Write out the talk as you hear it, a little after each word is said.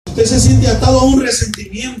usted se siente atado a un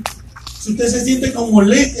resentimiento, si usted se siente con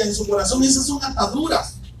molestia en su corazón, esas son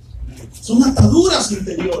ataduras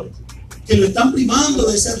interiores que lo están privando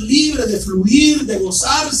de ser libre, de fluir, de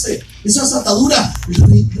gozarse. Esas ataduras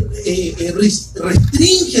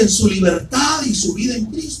restringen su libertad y su vida en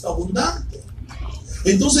Cristo abundante.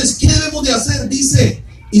 Entonces, ¿qué debemos de hacer? Dice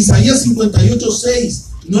Isaías 58:6,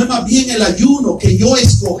 no es más bien el ayuno que yo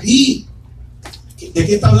escogí. ¿De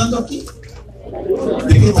qué está hablando aquí?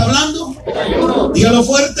 ¿De qué está hablando? Dígalo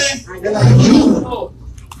fuerte. El ayuno.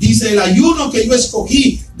 Dice el ayuno que yo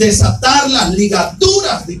escogí, desatar las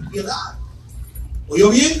ligaduras de impiedad. ¿Oyó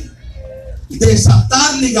bien?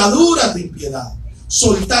 Desatar ligaduras de impiedad,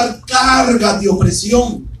 soltar cargas de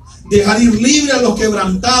opresión, dejar ir libre a los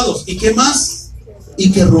quebrantados. ¿Y qué más?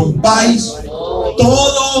 Y que rompáis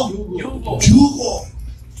todo yugo.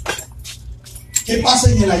 ¿Qué pasa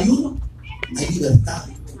en el ayuno? Hay libertad.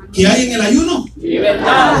 ¿Qué hay en el ayuno?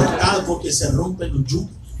 Libertad. Libertad, porque se rompen los yugos.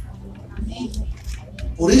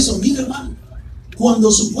 Por eso, mire, hermano, cuando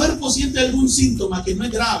su cuerpo siente algún síntoma que no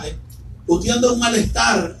es grave, usted anda un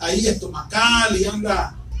malestar ahí estomacal y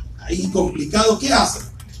anda ahí complicado, ¿qué hace?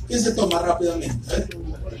 ¿Qué se toma rápidamente?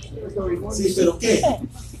 Sí, pero ¿qué?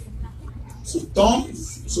 Su tom,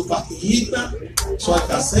 su pastillita, su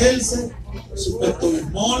alcacelce, su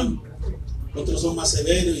pepto-bismol. Otros son más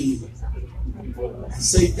severos y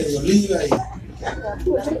aceite de oliva y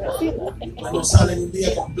no salen un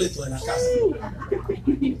día completo de la casa.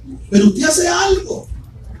 Pero usted hace algo.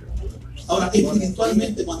 Ahora,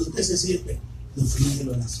 espiritualmente, cuando usted se siente, no fui de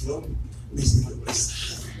la oración, me siento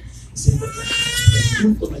pesado, siento que el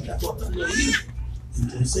culto me está costando ir.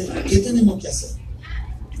 Entonces, ¿qué tenemos que hacer?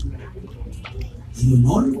 El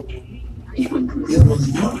honor y el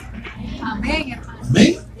rodillón. Amén, hermano.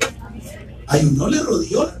 Amén. Hay un honor y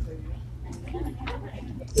rodillón.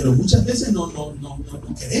 Pero muchas veces no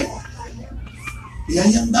queremos. Y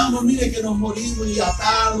ahí andamos, mire que nos morimos y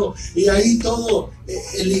atados, y ahí todo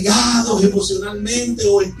ligados emocionalmente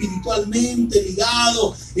o espiritualmente,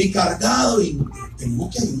 ligados y cargados, y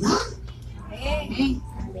tenemos que ayunar.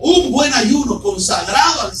 Un buen ayuno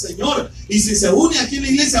consagrado al Señor. Y si se une aquí en la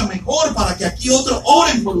iglesia, mejor, para que aquí otros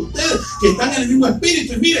oren por ustedes que están en el mismo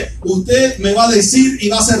espíritu. Y mire, usted me va a decir y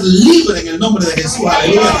va a ser libre en el nombre de Jesús.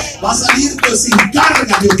 Aleluya. Va a salir pues sin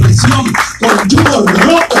carga de opresión, con yugos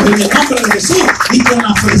rotos en el nombre de Jesús y con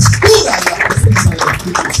la frescura de la presencia del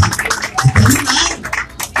Espíritu Santo.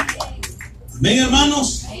 Amén,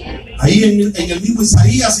 hermanos. Ahí en el mismo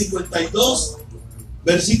Isaías 52,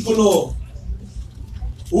 versículo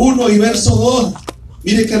 1 y verso 2.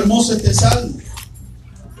 Mire qué hermoso este salmo.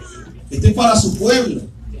 Este es para su pueblo.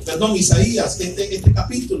 Perdón, Isaías, este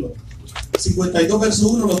capítulo 52, verso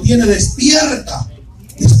 1 lo tiene. Despierta,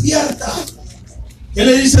 despierta. ¿Qué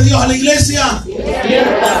le dice Dios a la iglesia?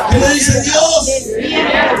 Despierta. ¿Qué le dice Dios?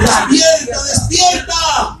 Despierta, despierta,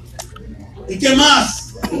 despierta. ¿Y qué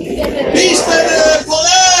más? Vístete de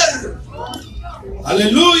poder.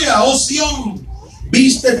 Aleluya, oh Sión.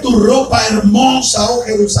 Viste tu ropa hermosa, oh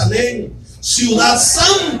Jerusalén, ciudad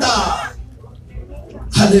santa.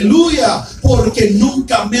 Aleluya, porque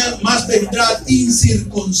nunca más vendrá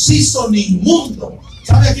incircunciso ni inmundo.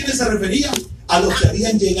 ¿Sabe a quiénes se referían? A los que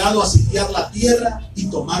habían llegado a sitiar la tierra y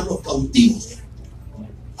tomar los cautivos.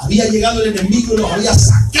 Había llegado el enemigo y los había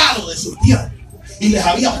sacado de su tierra y les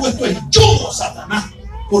había puesto el yugo Satanás,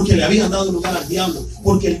 porque le habían dado lugar al diablo.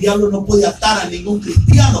 Porque el diablo no puede atar a ningún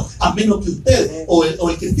cristiano a menos que usted o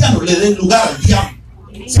el cristiano le den lugar al diablo.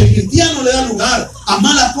 Si el cristiano le da lugar a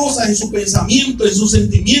malas cosas en su pensamiento, en su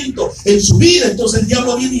sentimiento, en su vida, entonces el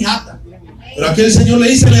diablo viene y ata. Pero aquí el Señor le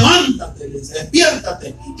dice: levántate, le dice,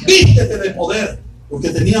 despiértate, vístete de poder. Porque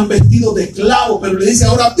tenían vestidos de esclavos, pero le dice: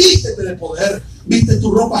 ahora vístete de poder, viste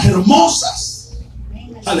tus ropas hermosas.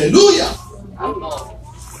 Aleluya.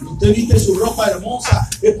 Usted viste su ropa hermosa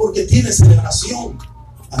es porque tiene celebración.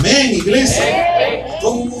 Amén, iglesia.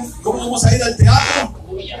 ¿Cómo vamos a ir al teatro?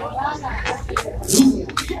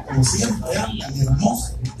 Como siempre andan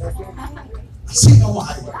hermosos. Así vamos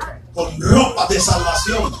a ir, con ropa de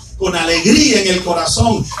salvación, con alegría en el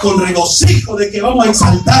corazón, con regocijo de que vamos a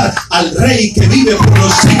exaltar al Rey que vive por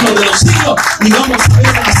los siglos de los siglos, y vamos a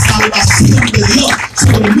ver la salvación de Dios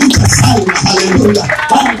sobre muchas almas. Aleluya.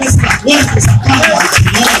 Vamos a ver las fuertes sacando al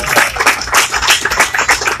Señor.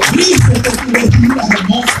 Vístete tu vestidura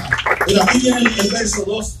hermosa. Pero aquí viene el verso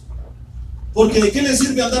 2. Porque ¿de qué le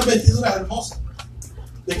sirve andar vestiduras hermosas?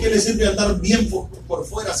 ¿De qué le sirve andar bien por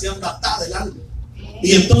fuera si anda atada del alma?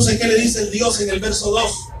 Y entonces, ¿qué le dice el Dios en el verso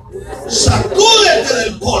 2? Sacúdete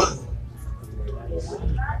del polvo,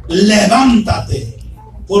 levántate.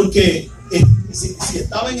 Porque si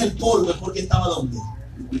estaba en el polvo es porque estaba ¿dónde?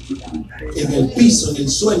 en el piso, en el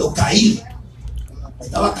suelo, caído.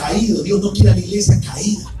 Estaba caído. Dios no quiere a la iglesia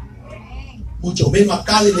caída. Mucho menos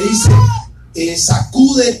acá le dice,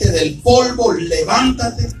 sacúdete del polvo,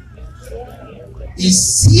 levántate y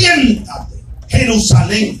siéntate,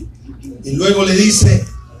 Jerusalén. Y luego le dice,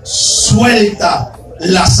 suelta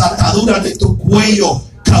las ataduras de tu cuello,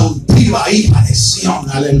 cautiva hija de Sión.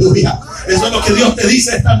 Aleluya. Eso es lo que Dios te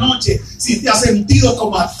dice esta noche. Si te has sentido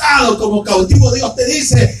como atado, como cautivo, Dios te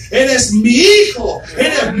dice, eres mi hijo,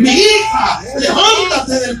 eres mi hija.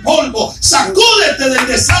 Levántate del polvo, sacúdete del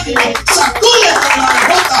desánimo, sacúdete de la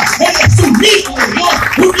derrota. Eres un hijo de Dios,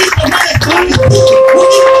 un hijo no de esclavitud,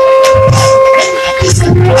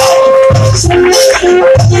 un hijo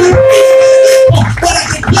para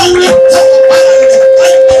que plantes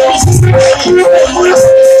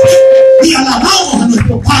y alabamos a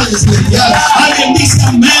nuestro Padre Celestial. Alguien dice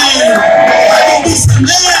amén. Alguien dice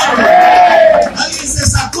amén. Alguien se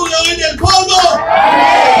sacude hoy del polvo.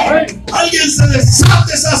 Alguien se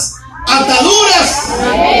desate esas ataduras.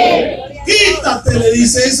 Quítate, le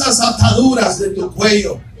dice, esas ataduras de tu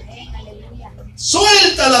cuello.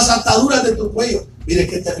 Suelta las ataduras de tu cuello. Mire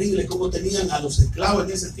qué terrible cómo tenían a los esclavos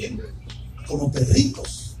en ese tiempo, como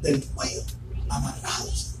perritos del cuello,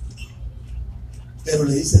 amarrados. Pero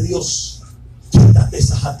le dice Dios, quítate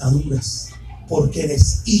esas ataduras, porque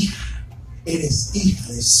eres hija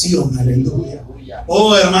de Sión. Aleluya.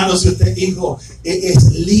 Oh, hermano, si usted es hijo,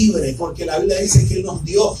 es libre, porque la Biblia dice que Él nos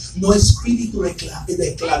dio no espíritu de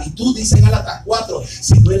esclavitud, dice en Gálatas 4,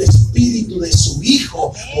 sino el espíritu de su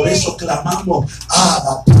Hijo. Por eso clamamos,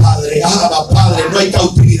 Abba Padre, Abba Padre. No hay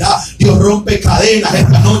cautividad. Dios rompe cadenas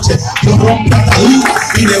esta noche. Dios rompe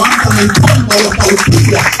ataduras y levanta del polvo de los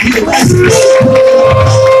cautivos y le da espíritu.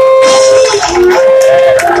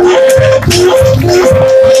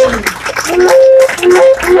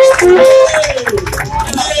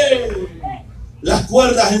 Las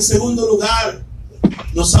cuerdas, en segundo lugar,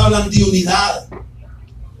 nos hablan de unidad.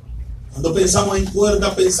 Cuando pensamos en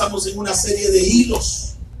cuerda, pensamos en una serie de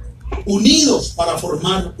hilos unidos para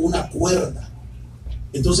formar una cuerda.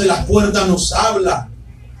 Entonces la cuerda nos habla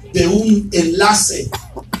de un enlace,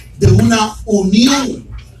 de una unión.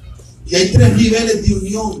 Y hay 3 niveles de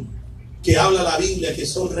unión que habla la Biblia que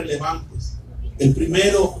son relevantes. El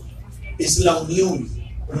primero es la unión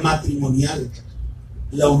matrimonial,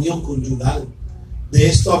 la unión conyugal. De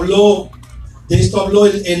esto habló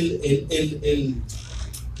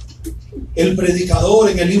el predicador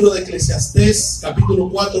en el libro de Eclesiastés, capítulo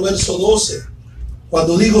 4, verso 12,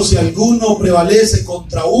 cuando dijo, si alguno prevalece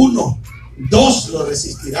contra uno, 2 lo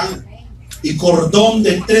resistirán, y cordón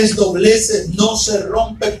de 3 dobleces no se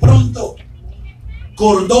rompe pronto.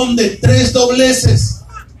 Cordón de 3 dobleces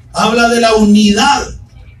habla de la unidad.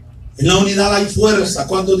 En la unidad hay fuerza.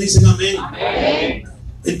 ¿Cuántos dicen amén? Amén.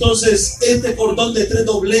 Entonces, este cordón de 3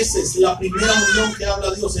 dobleces, la primera unión que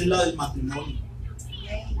habla Dios es la del matrimonio.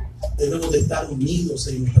 Debemos de estar unidos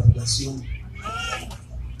en nuestra relación.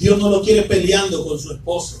 Dios no lo quiere peleando con su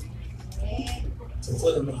esposo. Se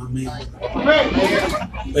fueron los amén.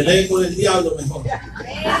 Pelee con el diablo mejor.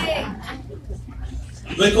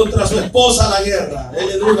 No es contra su esposa la guerra. Él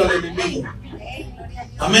le dura al enemigo.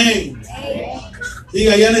 Amén.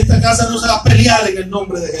 Diga, ya en esta casa no se va a pelear en el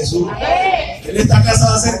nombre de Jesús. En esta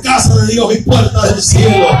casa va a ser casa de Dios y puerta del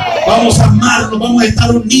cielo. Vamos a amarnos, vamos a estar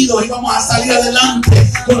unidos y vamos a salir adelante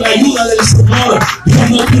con la ayuda del Señor. Dios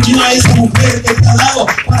no te unió a esa mujer que te ha dado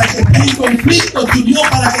para que esté en conflicto, te unió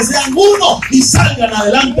para que sean uno y salgan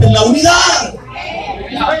adelante en la unidad.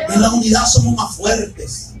 En la unidad somos más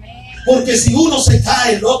fuertes. Porque si uno se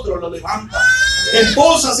cae, el otro lo levanta.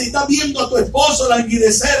 Esposa, si estás viendo a tu esposo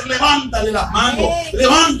languidecer, levántale las manos,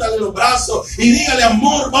 levántale los brazos y dígale,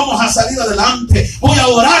 amor, vamos a salir adelante. Voy a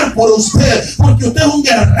orar por usted, porque usted es un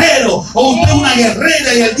guerrero o usted es una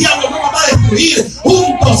guerrera y el diablo no nos va a destruir.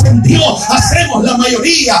 Juntos en Dios hacemos la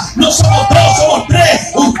mayoría. No somos 2, somos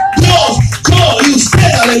 3. Dios, yo y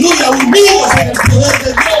usted, aleluya, unidos en el poder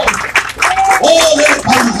de Dios. Oh, de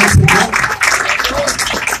palmas al Señor.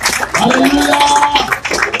 Aleluya.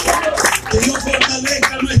 Que Dios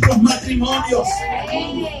fortalezca nuestros matrimonios.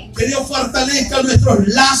 Que Dios fortalezca nuestros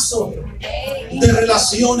lazos de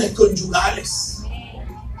relaciones conyugales.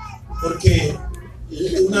 Porque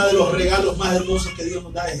uno de los regalos más hermosos que Dios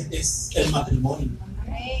nos da es el matrimonio.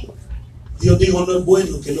 Dios dijo, no es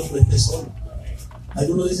bueno que el hombre esté solo.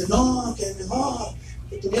 Algunos dicen, no, que es mejor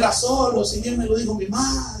que estuviera solo, si bien me lo dijo mi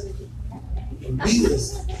madre. No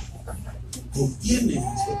olvides. Contiene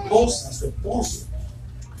a su esposa, a su esposo.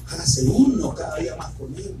 Hágase uno cada día más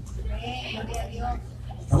con él.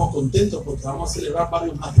 Estamos contentos porque vamos a celebrar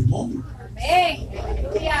varios matrimonios.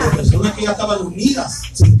 De personas que ya estaban unidas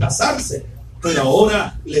sin casarse, pero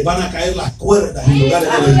ahora les van a caer las cuerdas en lugares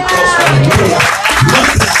deleitosos. Aleluya.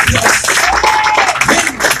 Gloria a Dios.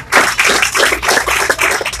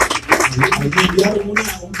 Me enviaron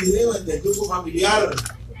un video del grupo familiar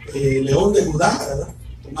León de Judá, ¿verdad?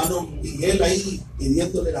 Hermano Miguel ahí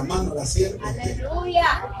pidiéndole la mano a la sierva.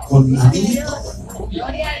 Aleluya. Con amiguito.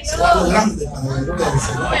 Gloria a Dios. Es algo grande para la gloria del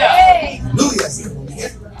Señor. Aleluya, siervo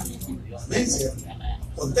Miguel. Amén, siervo.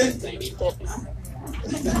 Contento.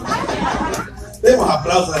 Demos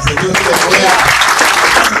aplausos al Señor.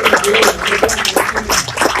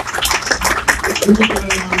 Fuimos con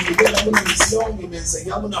el hermano Miguel a una misión y me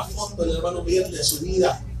enseñaba una foto del hermano Miguel de su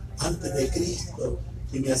vida antes de Cristo.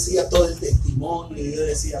 Y me hacía todo el testimonio y yo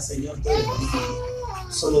decía, Señor, tú eres digno.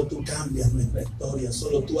 Solo tú cambias nuestra historia,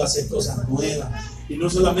 solo tú haces cosas nuevas. Y no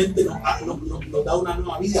solamente nos da una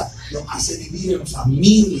nueva vida, nos hace vivir en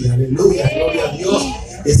familia. Aleluya, gloria a Dios.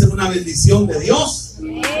 Esa es una bendición de Dios.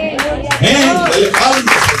 Amén. Dele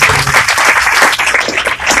palmas al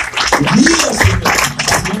Señor. Unidos, Señor.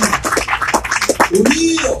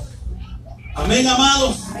 Unidos. Amén,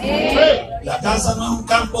 amados. La casa no es un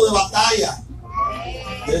campo de batalla.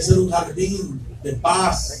 Debe ser un jardín de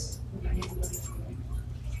paz.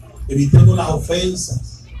 Evitemos las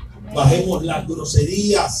ofensas. Bajemos las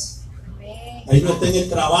groserías. Ahí no está en el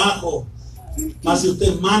trabajo. Más si usted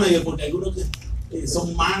es manager, porque algunos que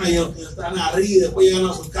son managers que están arriba y después llegan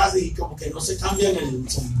a sus casas y como que no se cambian el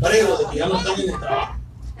sombrero de que ya no están en el trabajo.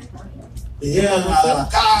 Y llegan a la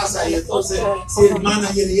casa y entonces si es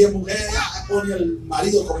manager y es mujer, pone al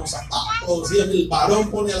marido como zapato. Si es el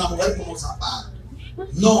varón, pone a la mujer como zapato.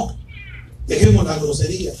 No, dejemos la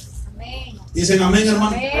grosería. Dicen amén,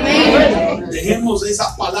 hermano. Amén. Dejemos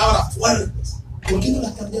esas palabras fuertes. ¿Por qué no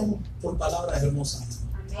las cambiamos por palabras hermosas?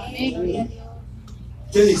 Amén.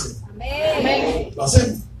 ¿Qué dice? Amén. Lo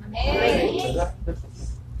hacemos. Amén. ¿Verdad?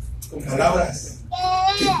 Con palabras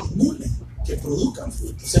que estimulen, que produzcan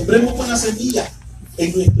frutos. Sembremos buena semilla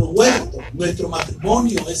en nuestro huerto. Nuestro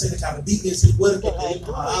matrimonio es el jardín, es el huerto que Dios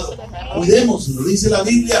nos ha dado. Cuidémoslo, dice la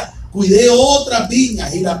Biblia. Cuidé otras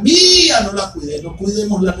viñas y la mía no la cuidé. No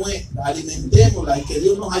cuidemos la nuestra, alimentémosla y que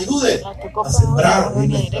Dios nos ayude a sembrar en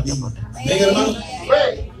nuestra viña. Amén, hermano.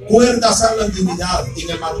 Cuerdas hablan de unidad en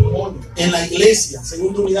el matrimonio, en la iglesia.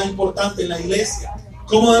 Segunda unidad importante en la iglesia.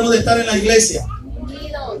 ¿Cómo debemos de estar en la iglesia?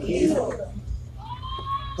 Unidos.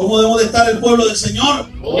 ¿Cómo debemos de estar el pueblo del Señor?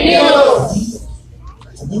 Unidos.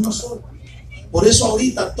 Como uno solo. Por eso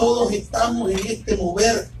ahorita todos estamos en este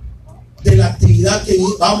mover de la actividad que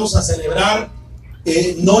vamos a celebrar,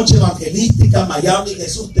 Noche Evangelística Miami,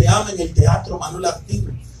 Jesús te ama, en el Teatro Manuel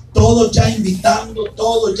Artino. Todos ya invitando,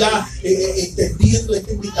 todos ya extendiendo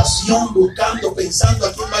esta invitación, buscando, pensando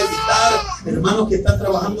a quién va a invitar. Hermanos que están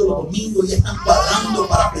trabajando los domingos y están cuadrando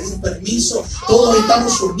para pedir permiso. Todos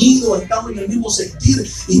estamos unidos, estamos en el mismo sentir.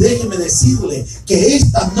 Y déjenme decirle que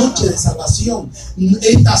esta noche de salvación,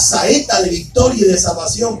 esta saeta de victoria y de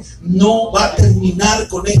salvación, no va a terminar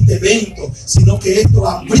con este evento, sino que esto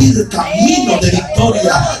va a abrir camino de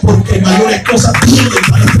victoria, porque mayores cosas vienen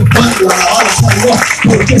para este pueblo. Alabanza a Dios,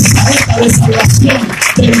 porque saeta de salvación,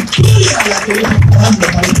 de victoria la que Dios está dando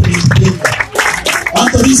para este ministerio.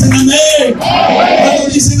 ¿Cuántos dicen amén?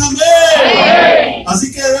 ¿Cuántos dicen amén?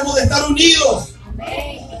 Así que debemos de estar unidos.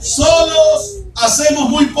 Solos hacemos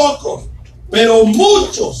muy poco, pero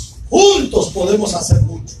muchos juntos podemos hacer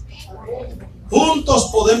mucho. Juntos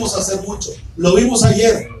podemos hacer mucho. Lo vimos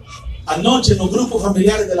ayer, anoche en los grupos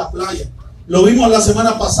familiares de la playa. Lo vimos la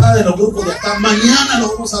semana pasada en los grupos de acá. Mañana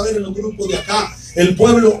lo vamos a ver en los grupos de acá. El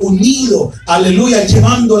pueblo unido, aleluya,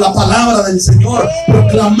 llevando la palabra del Señor,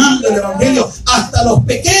 proclamando el evangelio. Hasta los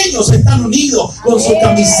pequeños están unidos con su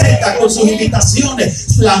camiseta, con sus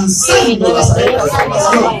invitaciones, lanzando la saeta de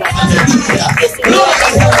salvación. Aleluya. Gloria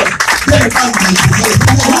a Dios. Estamos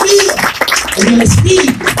unidos en el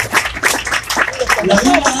espíritu. La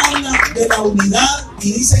Biblia habla de la unidad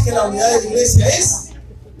y dice que la unidad de la iglesia es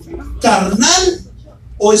carnal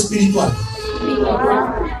o espiritual.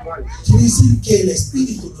 Quiere decir que el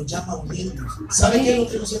Espíritu nos llama a unirnos. ¿Sabe qué es lo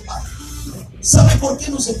que nos separa? ¿Sabe por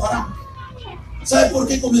qué nos separamos? ¿Sabe por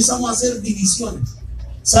qué comenzamos a hacer divisiones?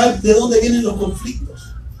 ¿Sabe de dónde vienen los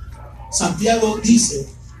conflictos? Santiago dice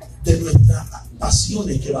de nuestras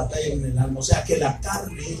pasiones que batallan en el alma. O sea que la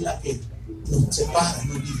carne es la que nos separa,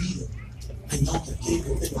 nos divide. Ay, no, que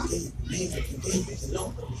aquello, que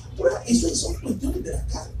no. Eso son cuestiones de la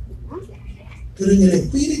carne. Pero en el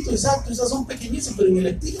espíritu, exacto, esas son pequeñitas, pero en el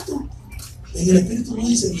espíritu no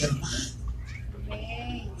dice mi hermano.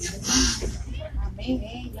 Mi hermano.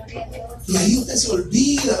 Y ahí usted se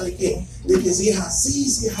olvida de que si es así,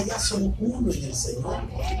 si es allá, somos uno en el Señor.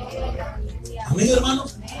 Amén,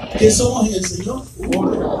 hermanos. ¿Qué somos en el Señor?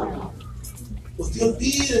 Uno. Usted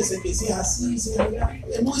olvídese que si es así, si es allá.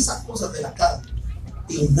 Vemos esas cosas de la carne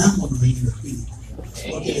y unámonos en el Espíritu.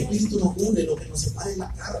 Porque el Espíritu nos une, lo que nos separa es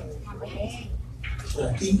la carne. Pero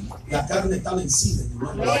aquí la carne está vencida,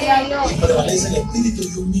 hermano. Y prevalece el Espíritu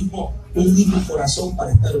y un mismo corazón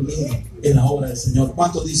para estar unidos en la obra del Señor.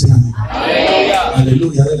 ¿Cuántos dicen amén? Aleluya.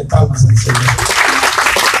 Aleluya, denle palmas al Señor.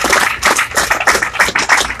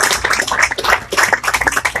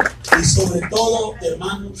 Y sobre todo,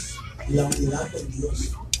 hermanos, la unidad con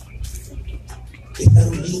Dios. Estar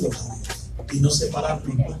unidos a Dios y no separarnos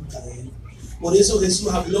nunca de Él. Por eso Jesús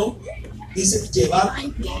habló, dice, llevar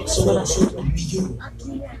sobre nosotros mi yugo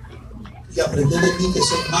y aprended de mí que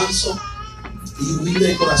soy manso y humilde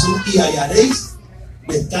de corazón y hallaréis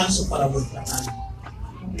descanso para vuestra alma.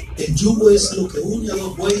 El yugo es lo que une a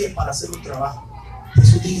dos bueyes para hacer un trabajo.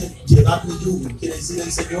 Jesús dice, llevar mi yugo. Quiere decir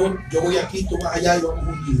el Señor, yo voy aquí, tú vas allá y vamos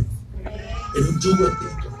unidos. Es un yugo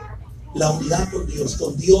espiritual. La unidad con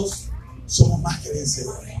Dios somos más que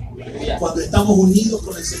vencedores. Cuando estamos unidos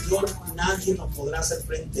con el Señor, nadie nos podrá hacer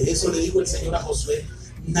frente. Eso le dijo el Señor a Josué.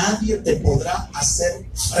 Nadie te podrá hacer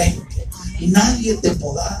frente. Nadie te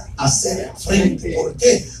podrá hacer frente. ¿Por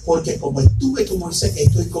qué? Porque como estuve con Moisés,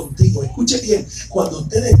 estoy contigo. Escuche bien, cuando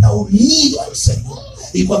usted está unido al Señor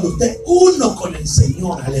y cuando usted es uno con el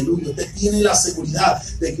Señor, aleluya, usted tiene la seguridad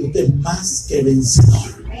de que usted es más que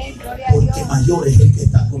vencedor. Porque mayor es el que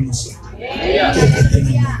está con nosotros que el que está en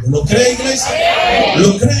el mundo. ¿Lo cree, iglesia?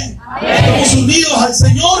 ¿Lo creen? ¿Estamos unidos al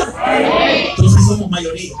Señor? Entonces somos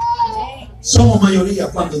mayoría. Somos mayoría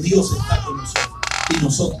cuando Dios está con nosotros y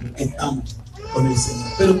nosotros estamos con el Señor.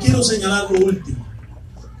 Pero quiero señalar lo último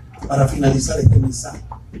para finalizar este mensaje.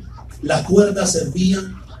 Las cuerdas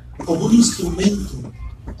servían como un instrumento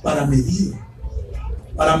para medir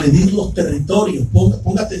los territorios.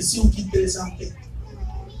 Ponga atención, qué interesante.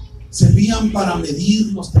 Servían para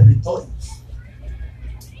medir los territorios.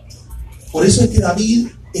 Por eso es que David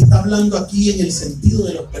está hablando aquí en el sentido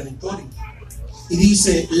de los territorios. Y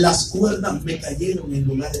dice, las cuerdas me cayeron en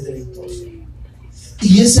lugares deleitosos.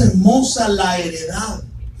 Y es hermosa la heredad.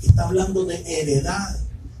 Está hablando de heredad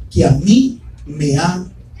que a mí me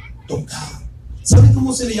han tocado. ¿Sabe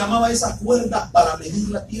cómo se le llamaba esas cuerdas para medir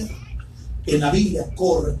la tierra? En la Biblia,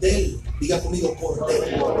 cordel. Diga conmigo,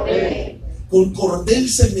 cordel. Con cordel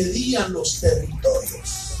se medían los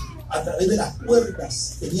territorios. A través de las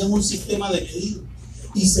cuerdas tenían un sistema de medir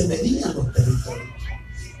y se medían los territorios.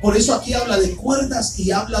 Por eso aquí habla de cuerdas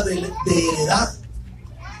y habla de heredad.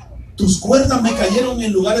 Tus cuerdas me cayeron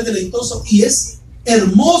en lugares deleitosos y es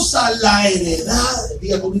hermosa la heredad.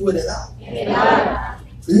 Diga conmigo, heredad.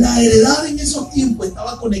 La heredad en esos tiempos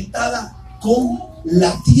estaba conectada con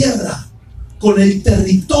la tierra, con el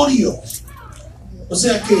territorio. O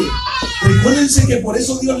sea que recuérdense que por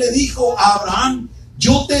eso Dios le dijo a Abraham,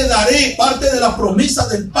 yo te daré, parte de la promesa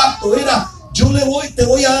del pacto era, te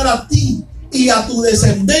voy a dar a ti y a tu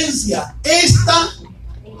descendencia esta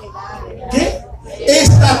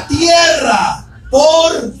tierra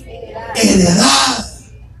por heredad.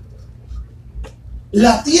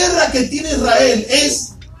 La tierra que tiene Israel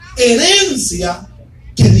es herencia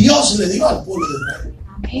que Dios le dio al pueblo de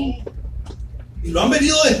Israel. Y lo han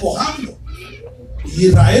venido despojando. Y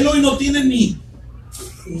Israel hoy no tiene ni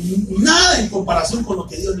nada en comparación con lo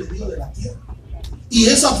que Dios le dio de la tierra. Y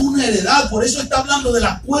esa fue una heredad. Por eso está hablando de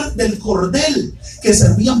la del cordel que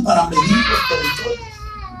servían para medir los territorios.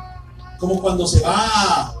 Como cuando se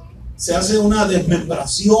hace una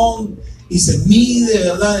desmembración y se mide,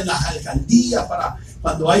 ¿verdad?, en las alcaldías para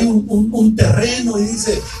cuando hay un terreno y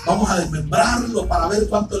dice, vamos a desmembrarlo para ver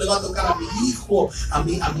cuánto le va a tocar a mi hijo, a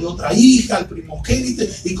mi otra hija, al primogénito,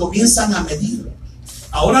 y comienzan a medirlo.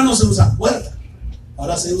 Ahora no se usan cuerdas,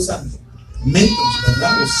 ahora se usan metros,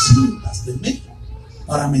 ¿verdad?, o cintas de metro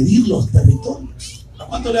para medir los territorios. ¿A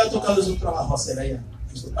cuánto le ha tocado esos trabajos hacer allá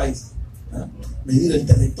en su país? ¿Ah? Medir el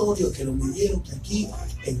territorio, que lo midieron, que aquí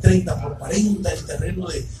en 30 por 40 el terreno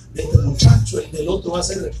de este muchacho, el del otro va a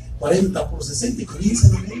ser 40 por 60 y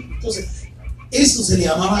comienzan a medir. Entonces, eso se le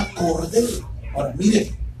llamaba cordel. Ahora,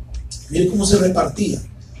 mire cómo se repartía.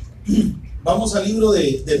 Vamos al libro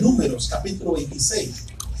de Números, capítulo 26.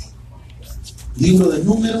 Libro de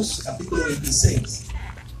Números, capítulo 26.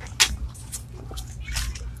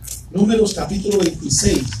 Números, capítulo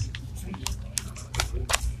 26.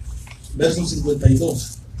 Verso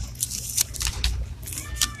 52.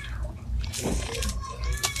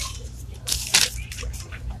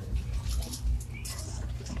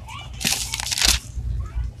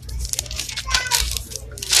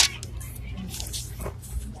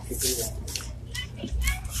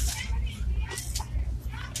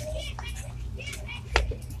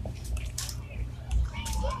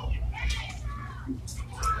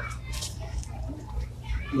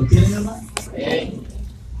 ¿Lo tienen, hermano?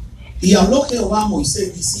 Y habló Jehová a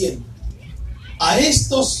Moisés diciendo: a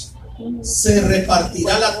estos se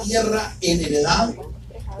repartirá la tierra en heredad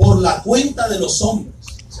por la cuenta de los hombres.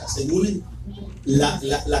 O sea, según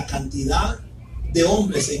la cantidad de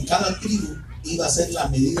hombres en cada tribu, iba a ser la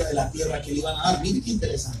medida de la tierra que le iban a dar. Miren qué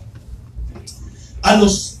interesante. A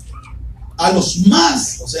los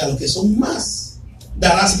más, o sea, a los que son más,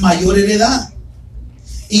 darás mayor heredad.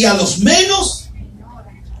 Y a los menos,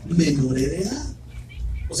 menor heredad.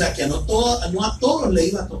 O sea, que no a todos le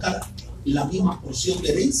iba a tocar la misma porción de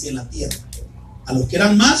herencia en la tierra. A los que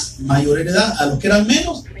eran más, mayor heredad. A los que eran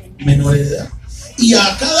menos, menor heredad. Y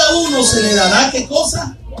a cada uno se le dará, ¿qué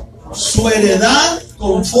cosa? Su heredad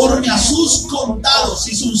conforme a sus contados.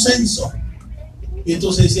 Hizo un censo. Y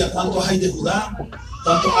entonces decía: ¿cuántos hay de Judá?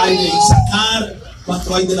 ¿Cuántos hay de Isaacar?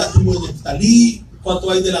 ¿Cuántos hay de la tribu de Neftalí?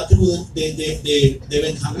 ¿Cuántos hay de la tribu de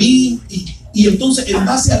Benjamín? Y entonces, en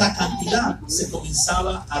base a la cantidad, se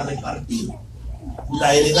comenzaba a repartir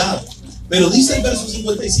la heredad. Pero dice el verso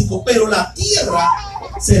 55: pero la tierra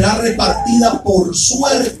será repartida por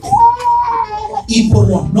suerte y por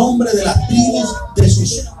los nombres de las tribus de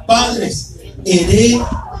sus padres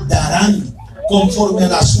heredarán. Conforme a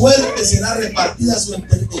la suerte será repartida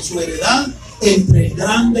su heredad entre el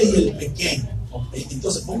grande y el pequeño. Okay.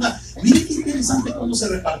 Entonces, miren qué interesante cómo se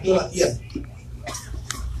repartió la tierra.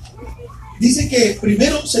 Dice que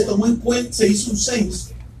primero se tomó en cuenta, se hizo un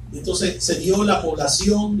censo. Entonces se dio la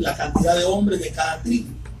población, la cantidad de hombres de cada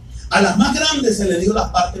tribu. A las más grandes se le dio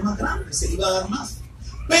la parte más grande, se le iba a dar más.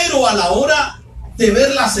 Pero a la hora de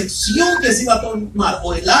ver la sección que se iba a tomar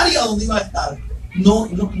o el área donde iba a estar,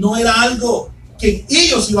 no era algo que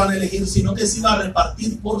ellos iban a elegir, sino que se iba a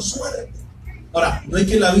repartir por suerte. Ahora, no es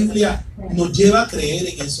que la Biblia nos lleva a creer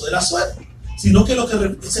en eso de la suerte, sino que lo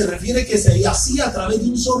que se refiere que se hacía a través de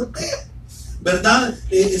un sorteo, ¿verdad?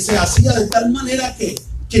 Se hacía de tal manera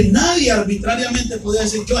que nadie arbitrariamente podía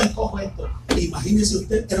decir: yo escojo esto. Imagínese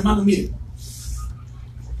usted, hermano, mire,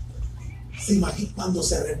 se imagina, cuando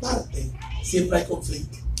se reparte siempre hay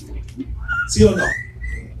conflicto, ¿sí o no?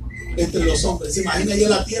 Entre los hombres. Se imagina yo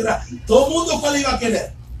la tierra, todo el mundo cuál iba a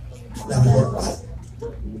querer, la mejor parte.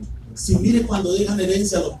 Si mire cuando dejan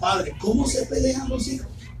herencia a los padres, ¿cómo se pelean los hijos?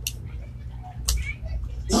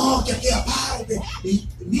 No, que aquí aparte. Y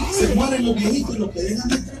mire, se mueren los viejitos y los que dejan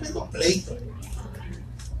es tremendo pleito.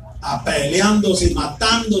 Peleándose y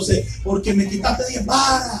matándose porque me quitaste 10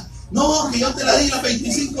 varas. No, que yo te la di las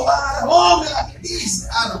 25 varas. Oh, me la quise.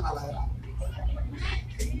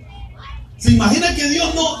 ¿Se imagina que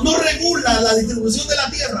Dios no regula la distribución de la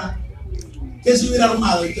tierra? ¿Qué se hubiera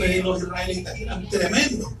armado entre los israelitas? Que eran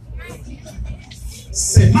tremendos.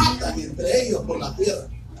 Se matan entre ellos por la tierra.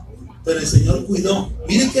 Pero el Señor cuidó.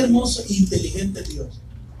 Miren qué hermoso e inteligente Dios.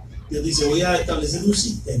 Dios dice: voy a establecer un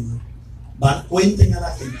sistema. Cuenten a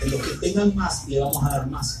la gente, los que tengan más le vamos a dar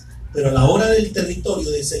más. Pero a la hora del territorio,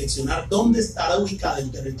 de seleccionar dónde estará ubicado el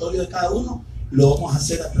territorio de cada uno, lo vamos a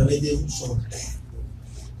hacer a través de un sorteo.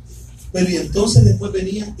 Pero y entonces después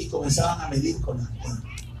venían y comenzaban a medir con las cuerdas.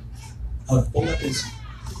 Ahora, ponga atención.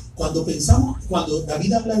 Cuando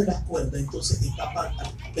David habla de las cuerdas, entonces está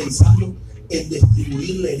pensando en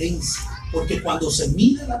distribuir la herencia. Porque cuando se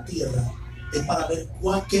mide la tierra, es para ver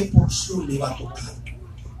qué porción le va a tocar,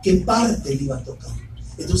 qué parte le iba a tocar.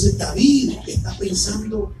 Entonces David está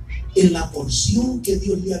pensando en la porción que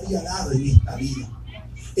Dios le había dado en esta vida,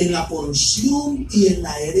 en la porción y en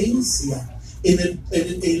la herencia,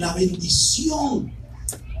 en la bendición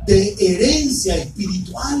de herencia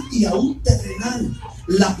espiritual y aún terrenal,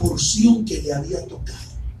 la porción que le había tocado.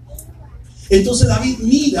 Entonces David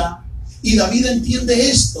mira y David entiende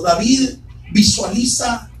esto. David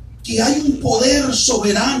visualiza que hay un poder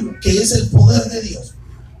soberano, que es el poder de Dios,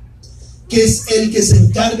 que es el que se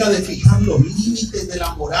encarga de fijar los límites de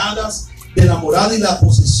las moradas, de la morada y la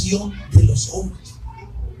posesión de los hombres.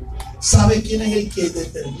 ¿Sabe quién es el que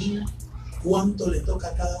determina cuánto le toca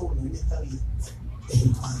a cada uno en esta vida? Es el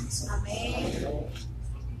Padre. Amén.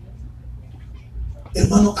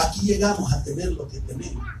 Hermano, aquí llegamos a tener lo que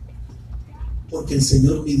tenemos porque el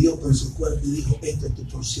Señor midió con su cuerpo y dijo: esta es tu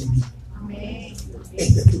porción, hijo.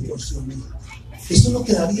 Esta es tu porción, hijo. Esto es lo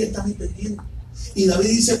que David está entendiendo. Y David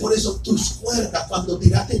dice: por eso tus cuerdas, cuando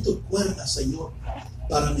tiraste tus cuerdas, Señor,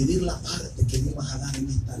 para medir la parte que me ibas a dar en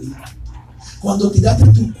esta vida, cuando tiraste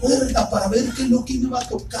tus cuerdas para ver qué es lo que me va a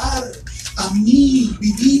tocar a mí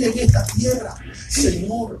vivir en esta tierra,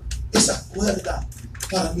 Señor, esas cuerdas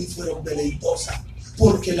para mí fueron deleitosas,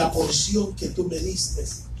 porque la porción que tú me diste,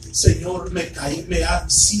 Señor, me han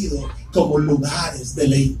sido como lugares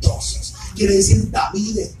deleitosos, Quiere decir,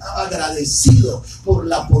 David estaba agradecido por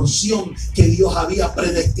la porción que Dios había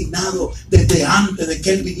predestinado desde antes de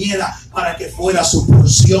que él viniera para que fuera su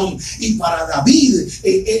porción. Y para David,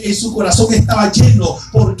 su corazón estaba lleno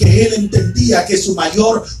porque él entendía que su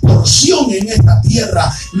mayor porción en esta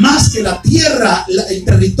tierra, más que la tierra, el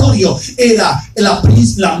territorio, era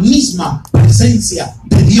la misma presencia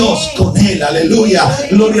de Dios con él. Aleluya,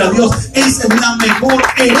 gloria a Dios. Esa es la mejor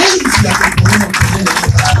herencia que podemos tener en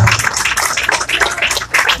esta vida.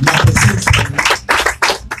 La presencia de Dios.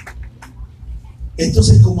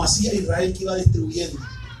 Entonces, como hacía Israel, que iba destruyendo,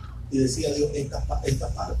 y decía Dios, esta parte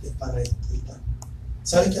es para esto.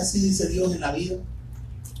 ¿Sabe que así dice Dios en la vida?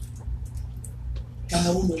 Cada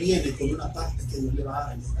uno viene con una parte que Dios le va a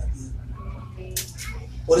dar en esta tierra.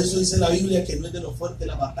 Por eso dice la Biblia que no es de los fuertes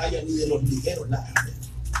la batalla, ni de los ligeros la carrera,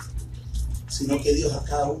 sino que Dios a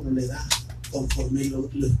cada uno le da conforme lo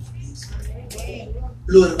establece.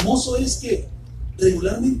 Lo hermoso es que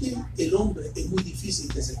regularmente el hombre es muy difícil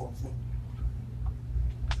que se conforme.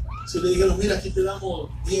 Si le dijeron, mira, aquí te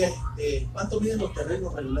damos 10, ¿cuánto miden los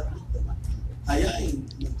terrenos regularmente, hermano? Allá en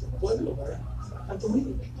nuestro pueblo, ¿verdad? ¿Cuánto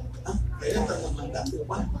miden? Allá están mandando,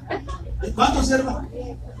 ¿cuánto observa?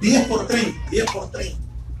 10 por 30, 10 por 30.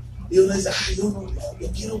 Y uno dice,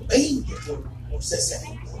 yo quiero 20 por 60.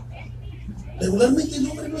 Regularmente el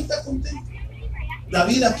hombre no está contento.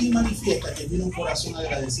 David aquí manifiesta que tiene un corazón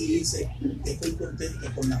agradecido y dice, estoy contento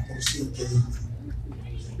con la porción que Dios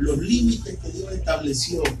me dio. Los límites que Dios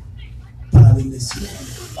estableció para bendecir,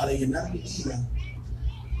 para llenar mi vida,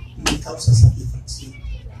 me causa satisfacción.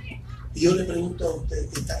 Y yo le pregunto a usted,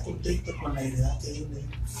 ¿está contento con la heredad que Dios le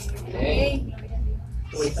dio?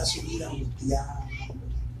 ¿O está su vida angustiada,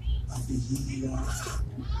 afligida?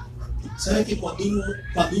 ¿Sabe que cuando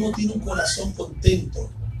uno tiene un corazón contento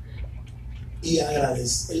y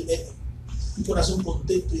agradecido, un corazón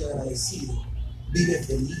contento y agradecido, vive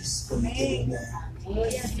feliz con lo que Dios le da?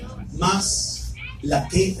 Más la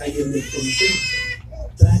queja y el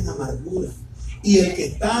descontento traen amargura. Y el que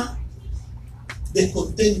está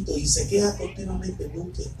descontento y se queja continuamente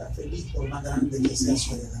nunca está feliz, por más grande que sea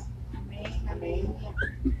su heredad.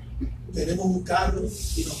 Tenemos un carro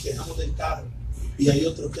y nos quejamos del carro, y hay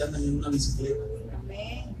otros que andan en una bicicleta.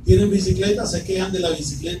 Tienen bicicleta, se quejan de la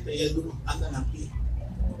bicicleta, y algunos andan a pie.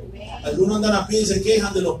 Algunos andan a pie y se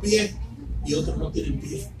quejan de los pies, y otros no tienen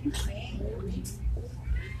pies.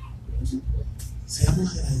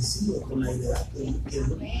 Seamos agradecidos con la heredad que Dios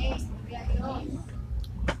nos da.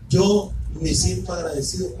 Yo me siento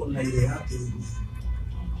agradecido con la heredad que Dios me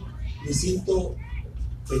da. Me siento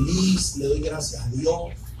feliz, le doy gracias a Dios,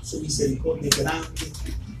 su misericordia es grande.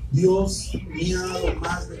 Dios me ha dado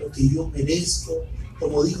más de lo que yo merezco.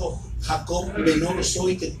 Como dijo Jacob, menor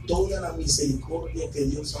soy que toda la misericordia que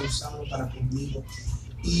Dios ha usado para conmigo.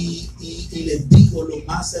 Y les digo, lo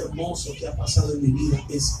más hermoso que ha pasado en mi vida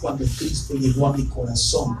es cuando Cristo llegó a mi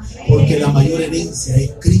corazón, porque la mayor herencia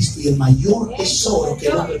es Cristo, y el mayor tesoro que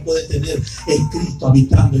el hombre puede tener es Cristo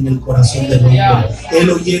habitando en el corazón del hombre. Él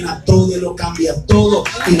lo llena todo, Él lo cambia todo,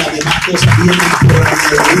 y las demás cosas vienen por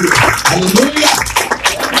añadidura. ¡Aleluya!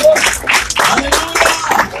 ¡Aleluya!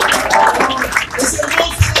 Es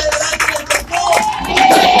hermoso la verdad que le tocó.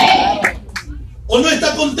 ¿O no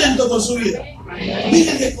está contento con su vida?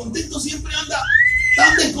 Miren, el contento siempre anda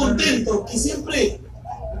tan descontento que siempre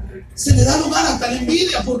se le da lugar hasta la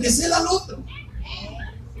envidia porque cela al otro.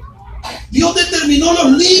 Dios determinó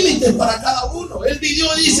los límites para cada uno. Él pidió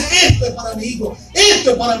y dice, esto es para mi hijo,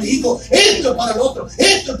 esto es para mi hijo, esto es para el otro,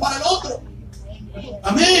 esto es para el otro.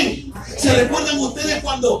 Amén. ¿Se recuerdan ustedes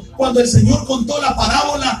cuando el Señor contó la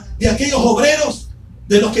parábola de aquellos obreros,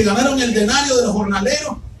 de los que ganaron el denario, de los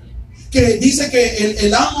jornaleros? Que dice que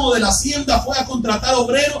el amo de la hacienda fue a contratar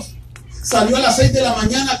obreros, salió a las 6 de la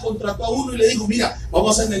mañana, contrató a uno y le dijo, mira,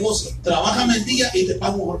 vamos a hacer negocio, trabájame el día y te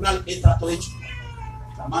pago un jornal, el trato hecho.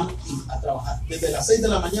 La mano y a trabajar, desde las 6 de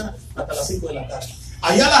la mañana hasta las 5 de la tarde.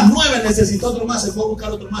 Allá a las 9 necesitó otro más, se fue a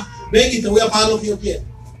buscar otro más, ven y te voy a pagar lo que yo quiero.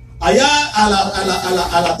 Allá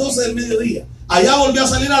a las 12 del mediodía, allá volvió a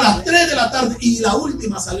salir a las 3 de la tarde y la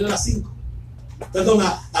última salió a las 5. Perdón,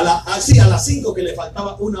 a las 5, que le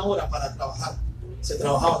faltaba una hora para trabajar. Se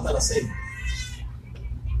trabajaba hasta las 6.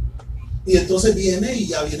 Y entonces viene y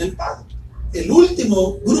ya viene el pago. El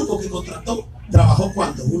último grupo que contrató trabajó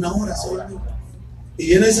 ¿cuánto? Una hora solamente. Y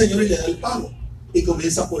viene el Señor y le da el pago. Y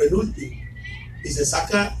comienza por el último. Y se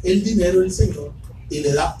saca el dinero el Señor y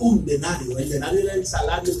le da un denario. El denario era el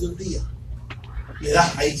salario de un día. Le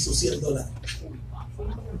da ahí sus $100.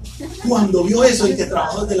 Cuando vio eso, el que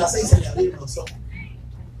trabajó desde las 6 se le abrieron los ojos.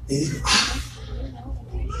 Y dijo,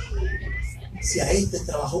 si a este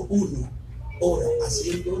trabajó 1 hora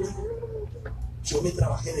haciendo Yo me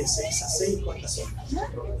trabajé de 6 a 6, ¿cuántas horas?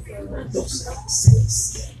 12,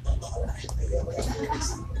 $600.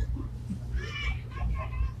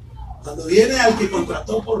 Cuando viene al que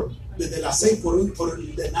contrató desde las 6 por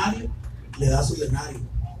el denario, le da su denario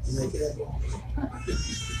y se queda como...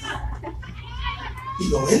 Y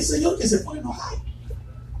lo ve el Señor que se pone enojado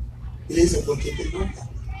y le dice: ¿por qué te enojas?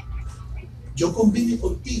 Yo convine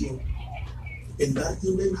contigo en darte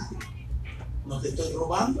un denario. No te estoy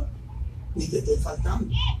robando ni te estoy faltando.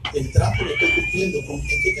 El trato lo estoy cumpliendo. ¿En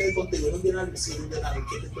qué quedé contigo? En un denario. Sí, un denario.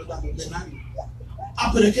 ¿Qué te estoy dando? Un denario.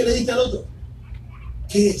 Ah, pero es que le diste al otro.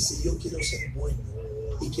 ¿Qué si yo quiero ser bueno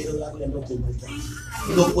y quiero darle al otro igual que a mí?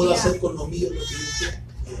 No puedo hacer con lo mío lo que yo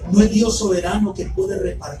quiero. No es Dios soberano que puede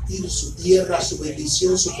repartir su tierra, su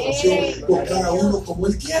bendición, su porción con cada uno como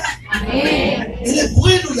Él quiera. Él es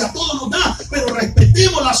bueno y a todos nos da, pero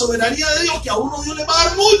respetemos la soberanía de Dios, que a uno Dios le va a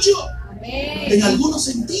dar mucho. En algunos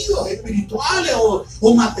sentidos, espirituales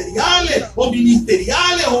o materiales o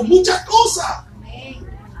ministeriales o muchas cosas.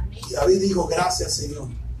 Y David dijo: gracias, Señor,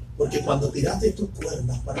 porque cuando tiraste tus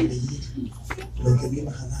cuerdas para medir lo que me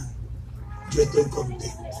ibas a dar, yo estoy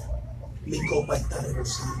contento. Mi copa está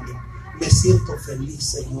rebosando. Me siento feliz,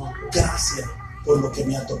 Señor. Gracias por lo que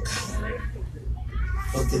me ha tocado.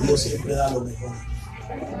 Porque Dios siempre da lo mejor.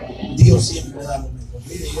 Dios siempre da lo mejor.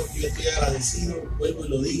 Mire, yo estoy agradecido, vuelvo y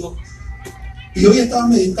lo digo. Y hoy estaba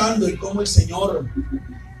meditando en cómo el Señor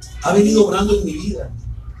ha venido obrando en mi vida.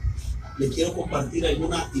 Le quiero compartir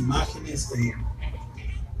algunas imágenes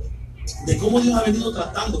de cómo Dios ha venido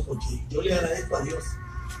tratando, porque yo le agradezco a Dios,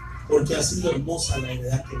 porque ha sido hermosa la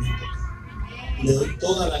heredad que me ha tocado. Le doy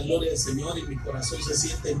toda la gloria al Señor y mi corazón se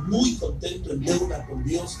siente muy contento, en deuda con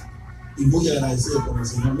Dios y muy agradecido con el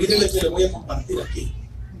Señor. Mírenle que le voy a compartir aquí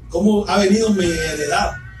cómo ha venido mi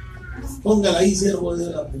heredad. Póngala ahí, siervo de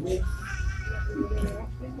la primera.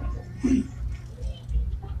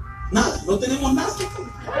 Nada, no tenemos nada.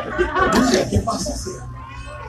 Mira, ¿qué pasa?